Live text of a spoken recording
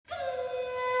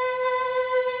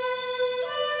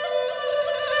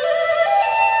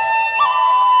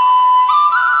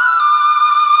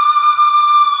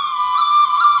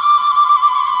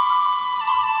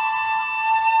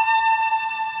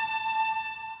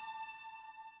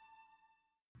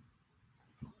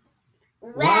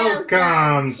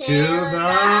Welcome to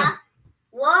the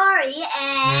Rory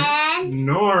and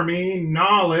Normie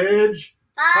Knowledge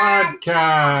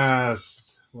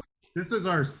Podcast. This is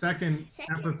our second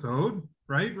episode,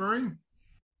 right, Rory?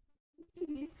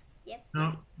 Yep.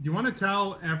 Now, do you want to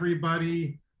tell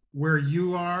everybody where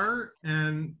you are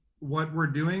and what we're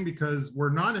doing? Because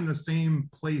we're not in the same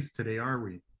place today, are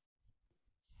we?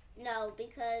 No,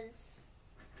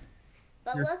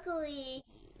 but luckily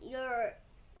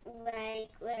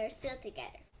we're still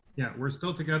together. Yeah, we're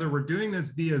still together. We're doing this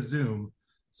via Zoom.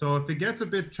 So if it gets a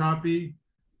bit choppy,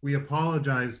 we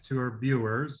apologize to our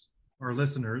viewers, our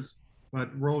listeners,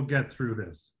 but we'll get through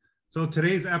this. So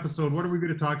today's episode, what are we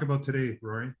going to talk about today,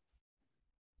 Rory?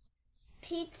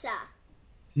 Pizza.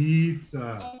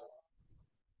 Pizza.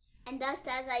 And just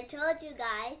as I told you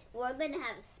guys, we're going to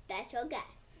have a special guest.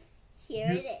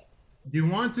 Here it is. Do you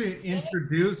want to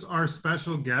introduce our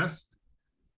special guest?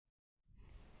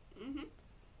 Mm-hmm.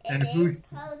 And it is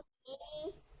Posey.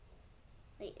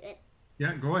 Wait.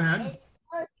 Yeah, go ahead. It's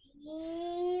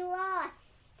Posey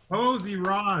Ross. Posey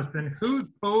Ross. And who's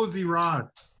Posey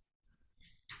Ross?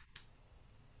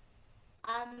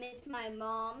 It's my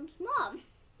mom's mom.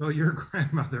 So your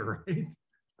grandmother, right?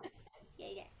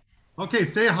 Yeah. Okay,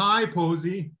 say hi,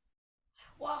 Posey.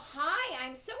 Well, hi.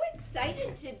 I'm so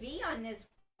excited to be on this.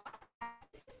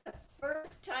 This is the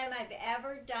first time I've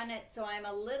ever done it, so I'm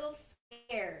a little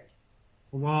scared.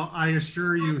 Well, I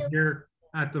assure you here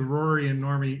at the Rory and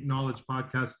Normie Knowledge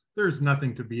Podcast, there's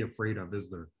nothing to be afraid of, is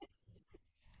there?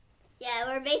 Yeah,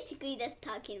 we're basically just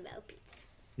talking about pizza.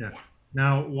 Yeah.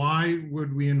 Now, why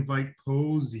would we invite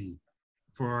Posey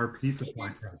for our pizza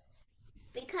podcast?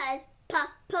 Because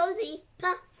Posey,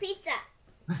 pizza.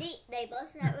 See, they both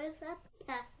start with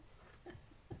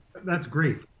That's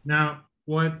great. Now,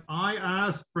 what I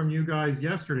asked from you guys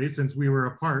yesterday, since we were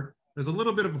apart, there's a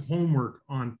little bit of homework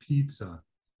on pizza,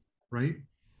 right?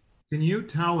 Can you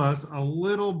tell us a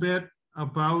little bit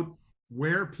about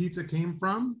where pizza came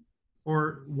from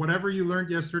or whatever you learned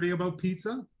yesterday about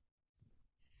pizza?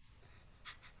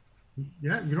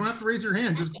 Yeah, you don't have to raise your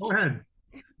hand. Just go ahead.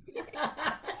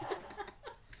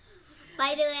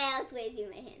 By the way, I was raising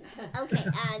my hand. Okay,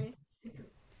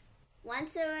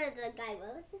 once there was a guy,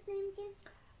 what was his name again?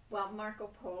 Well, Marco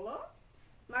Polo.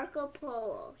 Marco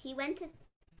Polo. He went to,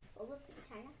 what was it,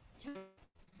 China?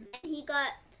 And he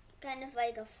got kind of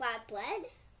like a flatbread.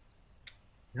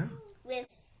 Yeah. With,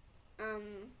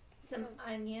 some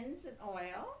onions and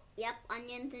oil. Yep,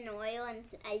 onions and oil, and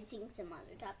I think some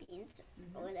other toppings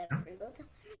or whatever.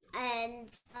 And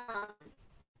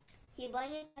he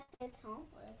brought it back to his home.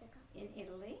 What is it called? In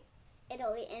Italy.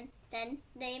 Italy, and then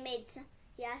they made some.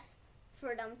 He asked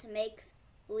for them to make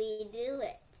redo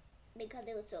it because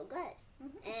it was so good.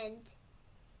 And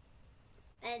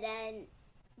then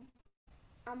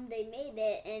they made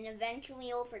it, and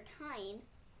eventually over time,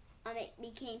 it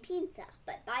became pizza.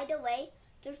 But by the way,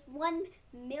 there's 1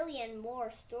 million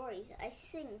more stories, I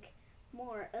think,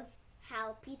 more of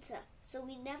how pizza. So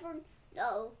we never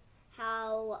know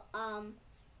how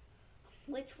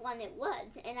which one it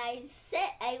was. And I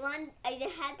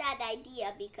had that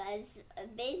idea because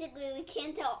basically we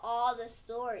can't tell all the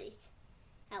stories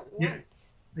at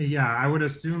once. Yeah, I would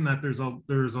assume that there's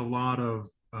a lot of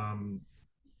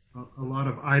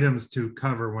items to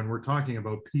cover when we're talking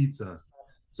about pizza.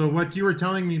 So what you were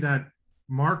telling me that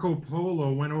Marco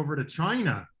Polo went over to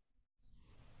China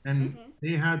and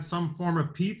they had some form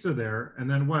of pizza there, and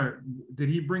then what did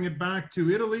he bring it back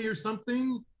to Italy or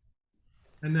something?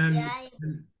 And then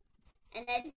and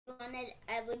then he wanted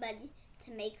everybody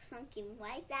to make something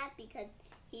like that because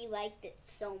he liked it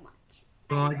so much.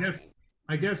 So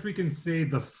I guess we can say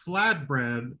the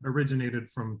flatbread originated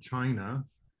from China,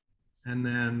 and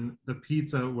then the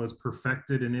pizza was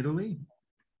perfected in Italy.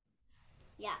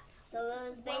 Yeah, so it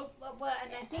was based. Well,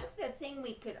 and I think the thing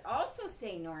we could also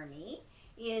say, Normie,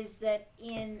 is that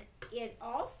it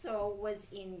also was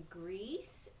in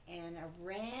Greece and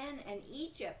Iran and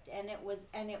Egypt, and it was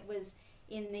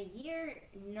in the year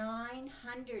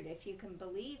 900, if you can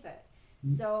believe it.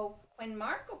 So when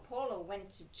Marco Polo went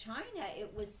to China,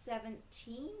 it was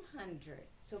 1700.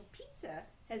 So pizza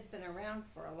has been around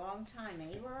for a long time,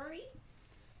 eh, Rory?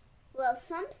 Well,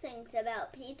 some things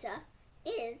about pizza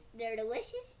is they're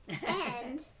delicious,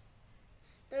 and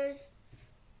there's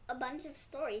a bunch of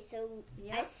stories. So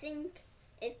yeah. I think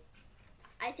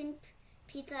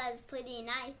pizza is pretty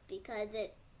nice because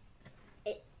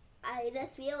I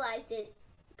just realized it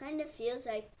kind of feels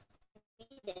like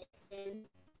and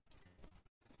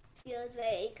feels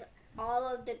like all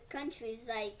of the countries,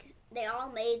 like they all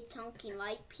made something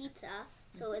like pizza,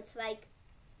 so it's like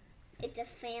it's a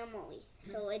family,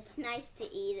 so it's nice to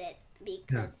eat it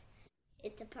because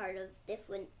it's a part of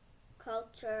different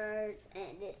cultures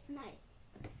and it's nice.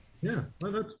 Yeah,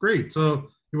 well, that's great. So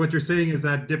what you're saying is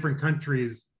that different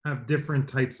countries have different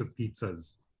types of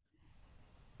pizzas.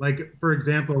 Like, for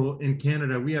example, in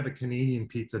Canada, we have a Canadian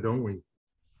pizza, don't we?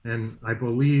 And I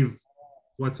believe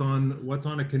what's on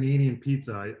a Canadian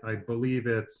pizza? I believe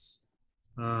it's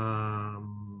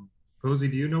Cozy,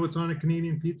 do you know what's on a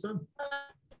Canadian pizza?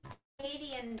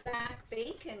 Canadian back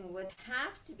bacon would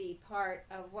have to be part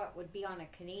of what would be on a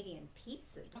Canadian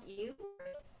pizza, don't you?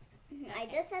 I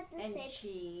just have to And say,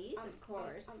 cheese, of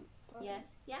course. Yes,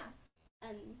 yeah.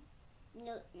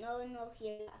 No one will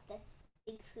hear after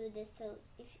include this. So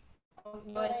if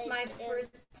No, it's my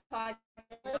first podcast.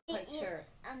 I'm not sure.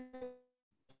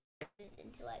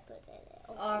 Until I put it.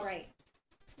 All right.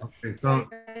 Okay, So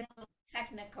so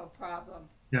technical problem.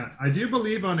 yeah, I do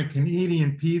believe on a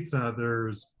Canadian pizza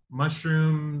there's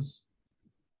mushrooms,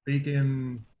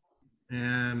 bacon,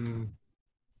 and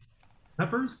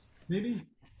peppers, maybe.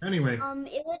 Anyway,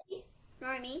 It would be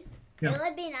Normie. Yeah. It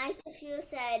would be nice if you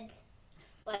said,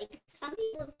 like, some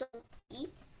people don't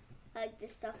eat like the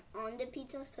stuff on the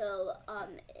pizza. So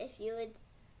if you would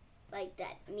like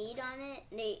that meat on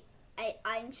it,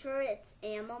 I'm sure it's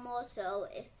animal. So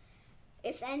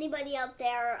if anybody out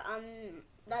there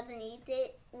doesn't eat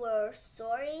it, we're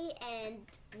sorry, and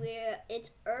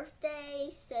it's Earth Day,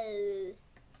 so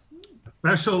a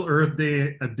special Earth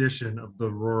Day edition of the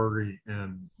Rory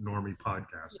and Normie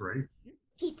podcast, right?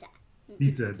 pizza.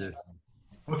 Pizza edition.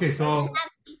 Okay, so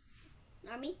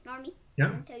Normie, Yeah.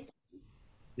 I'm gonna tell you something.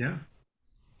 yeah.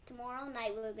 Tomorrow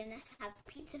night we're gonna have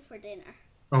pizza for dinner.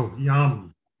 Oh,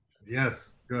 yum.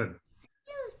 Yes, good.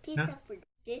 It was pizza for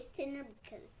this dinner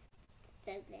because it's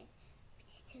so good.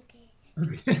 It's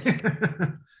so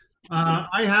good.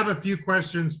 I have a few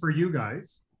questions for you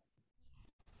guys.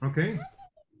 Okay.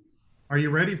 Are you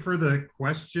ready for the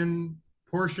question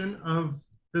portion of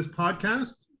this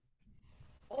podcast?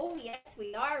 Oh, yes,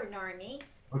 we are, Normie.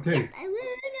 Okay. I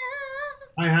wanna.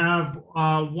 I have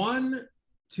 1,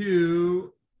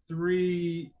 2,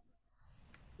 3,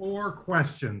 4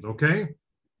 questions. Okay.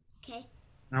 Okay.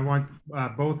 I want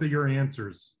both of your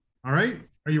answers. All right.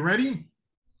 Are you ready?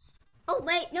 Oh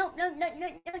wait, no.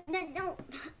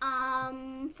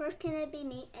 First can it be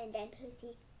me and then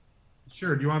Pussy?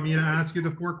 Sure. Do you want me to ask you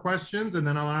the 4 questions and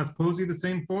then I'll ask Posey the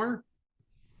same 4?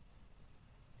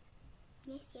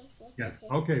 Yes.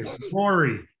 Okay.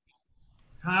 Rory,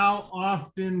 how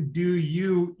often do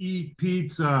you eat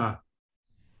pizza?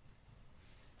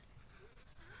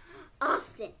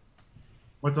 Often.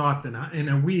 What's often? In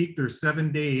a week, there's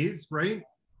 7 days, right?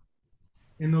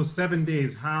 In those 7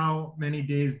 days, how many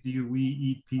days do we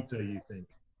eat pizza, you think?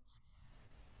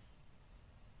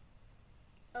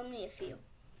 Only a few.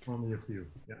 Only a few.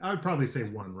 Yeah, I would probably say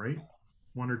 1, right?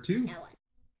 1 or 2? That one.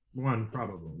 1,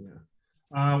 probably, yeah.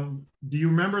 Do you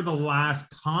remember the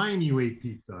last time you ate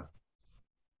pizza?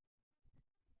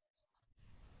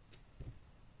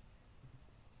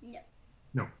 No.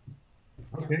 No.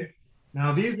 Okay.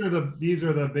 Now these are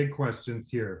the big questions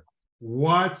here.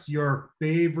 What's your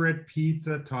favorite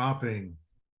pizza topping?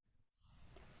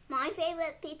 My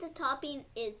favorite pizza topping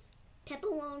is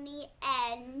pepperoni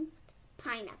and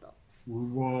pineapple.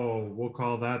 Whoa, we'll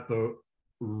call that the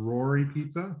Rory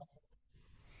pizza.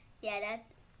 Yeah,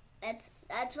 that's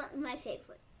one of my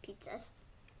favorite pizzas.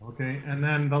 Okay, and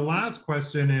then the last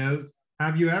question is,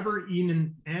 have you ever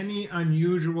eaten any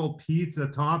unusual pizza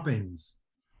toppings?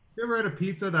 You ever had a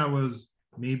pizza that was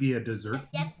maybe a dessert?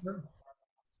 Yep. Pizza?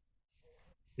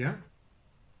 Yeah?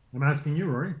 I'm asking you,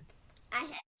 Rory. I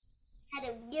had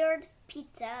a weird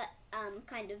pizza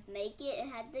kind of make it. It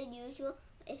had the usual.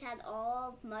 It had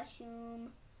all of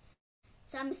mushroom,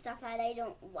 some stuff that I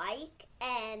don't like,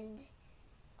 and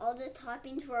all the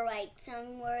toppings were like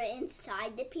some were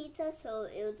inside the pizza, so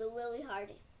it was a really hard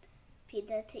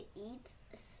pizza to eat,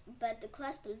 but the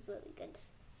crust was really good.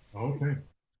 Okay.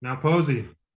 Now, Posey.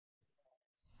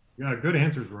 Yeah, good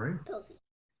answers, Rory. Posy.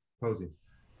 Posey.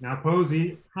 Now,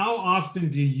 Posey, how often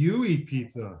do you eat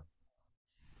pizza?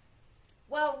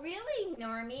 Well, really,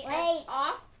 Normie, Wait.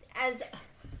 as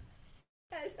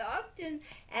often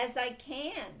as I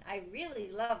can. I really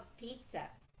love pizza.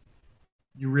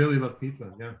 You really love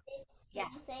pizza, yeah. Yeah.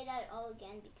 Can you say that all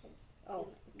again because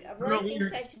Oh, No, Roy we thinks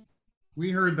heard- I should.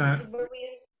 We heard that.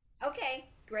 Okay,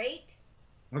 great.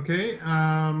 Okay.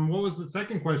 What was the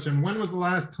second question? When was the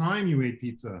last time you ate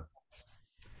pizza?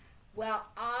 Well,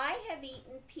 I have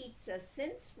eaten pizza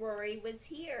since Rory was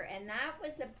here, and that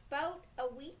was about a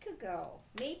week ago,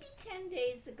 maybe 10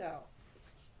 days ago.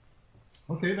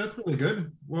 Okay, that's really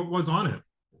good. What was on it?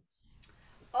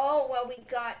 Oh, Oh, well, we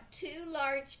got 2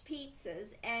 large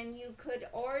pizzas, and you could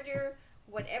order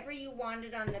whatever you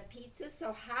wanted on the pizza.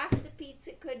 So half the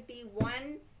pizza could be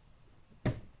one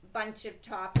bunch of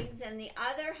toppings, and the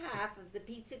other half of the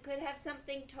pizza could have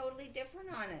something totally different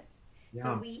on it. Yeah.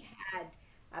 So we had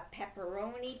a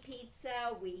pepperoni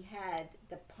pizza, we had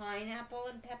the pineapple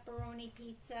and pepperoni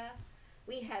pizza.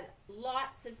 We had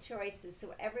lots of choices,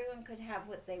 so everyone could have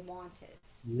what they wanted.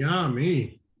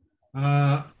 Yummy.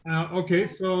 Okay,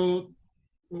 so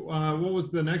what was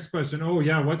the next question? Oh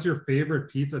yeah, what's your favorite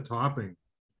pizza topping?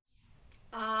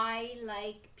 I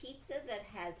like pizza that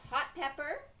has hot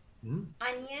pepper,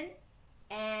 onion,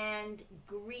 and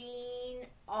green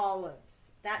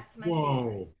olives. That's my favorite.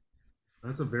 Whoa,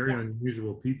 that's a very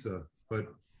unusual pizza. But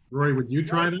Rory, would you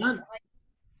try that?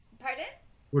 Pardon?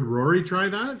 Would Rory try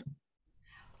that?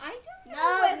 I don't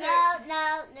know.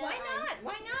 No. Why not?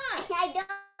 Why not? I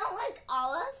don't like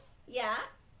olives. Yeah.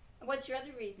 What's your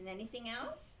other reason? Anything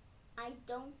else? I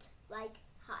don't like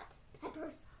hot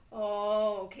peppers.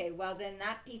 Oh, okay. Well, then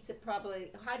that pizza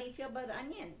probably. How do you feel about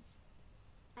onions?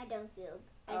 I don't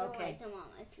like them on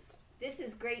my pizza. This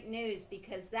is great news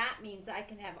because that means I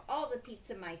can have all the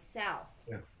pizza myself.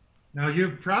 Yeah. Now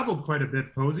you've traveled quite a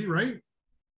bit, Posey, right?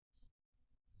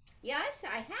 Yes,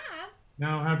 I have.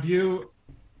 Now, have you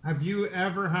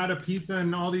ever had a pizza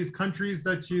in all these countries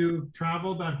that you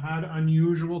traveled that had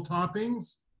unusual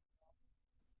toppings?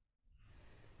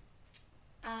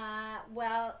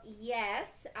 Well,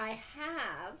 yes, I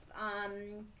have.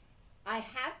 I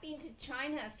have been to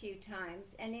China a few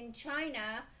times, and in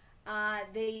China,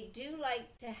 they do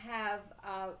like to have,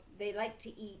 they like to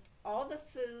eat all the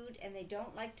food, and they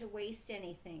don't like to waste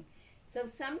anything. So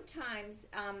sometimes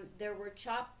there were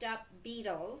chopped up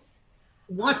beetles.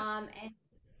 What? And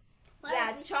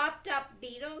yeah, chopped up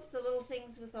beetles, the little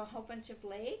things with a whole bunch of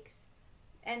legs.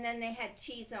 And then they had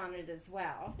cheese on it as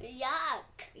well.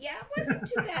 Yuck. Yeah, it wasn't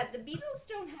too bad. The beetles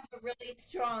don't have a really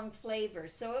strong flavor,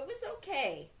 so it was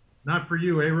okay. Not for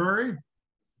you, eh, Rory?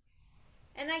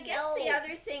 And I guess the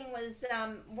other thing was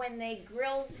when they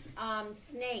grilled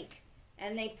snake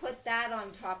and they put that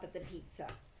on top of the pizza.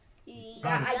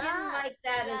 Yeah, I didn't like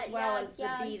that as well as the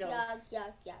beetles.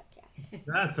 Yuck.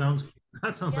 That sounds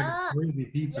like a crazy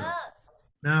pizza. Yuck.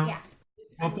 Now, Yeah,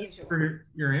 well, thanks for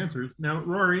your answers. Now,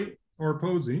 Rory or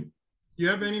Posey, do you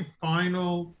have any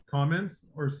final comments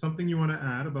or something you want to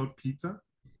add about pizza?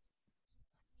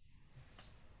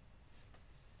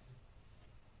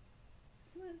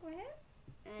 You want to go ahead?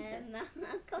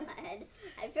 Go ahead.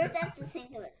 I first have to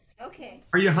think of it. Okay.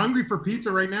 Are you hungry for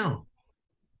pizza right now?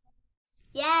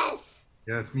 Yes.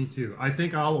 Yes, me too. I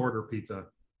think I'll order pizza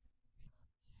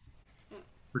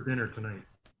for dinner tonight.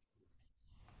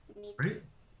 Me too. Right?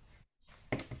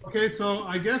 Okay, so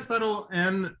I guess that'll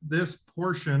end this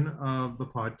portion of the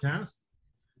podcast.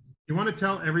 You want to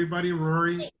tell everybody,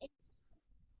 Rory? Do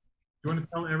you want to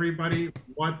tell everybody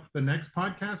what the next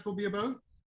podcast will be about?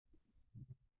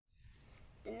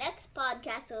 The next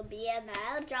podcast will be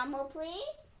about, drum roll please.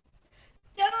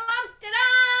 That's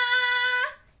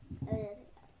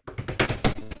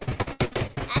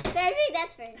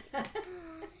perfect.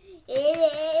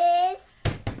 It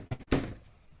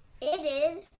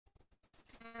is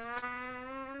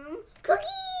cookies.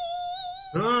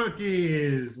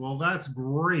 Cookies. Well, that's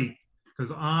great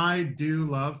because I do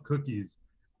love cookies.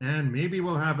 And maybe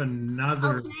we'll have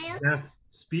another guest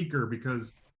speaker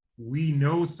because we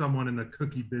know someone in the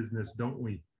cookie business, don't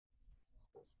we?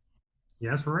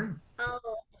 Yes, Rory?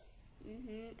 Oh,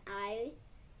 I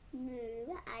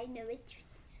know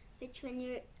which one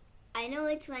you're. I know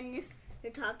which one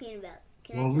you're talking about.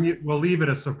 We'll leave it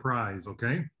a surprise,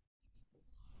 okay?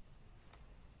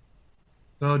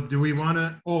 So do we want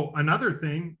to? Oh, another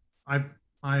thing, I've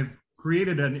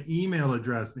created an email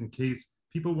address in case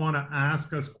people want to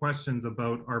ask us questions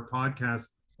about our podcast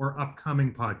or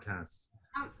upcoming podcasts.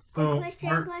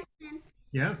 Question.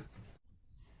 Yes.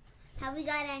 Have we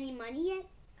got any money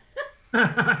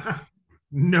yet?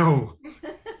 No,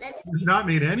 we've not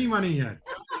made any money yet.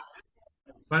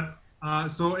 But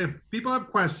so if people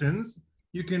have questions,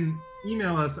 you can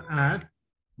email us at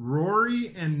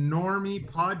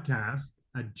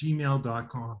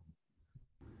roryandnormiepodcast@gmail.com.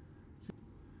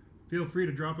 Feel free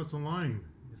to drop us a line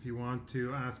if you want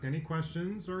to ask any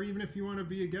questions or even if you want to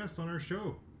be a guest on our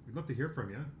show. We'd love to hear from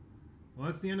you. Well,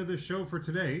 that's the end of the show for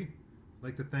today. I'd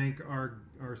like to thank our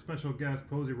special guest,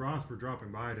 Posey Ross, for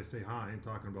dropping by to say hi and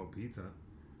talking about pizza.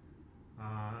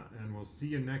 And we'll see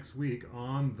you next week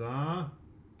on the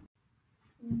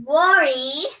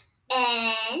Rory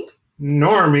and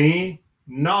Normie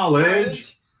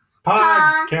Knowledge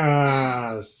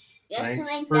Podcast. You have to Thanks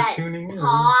make for that tuning in.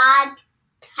 podcast.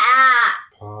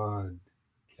 pod.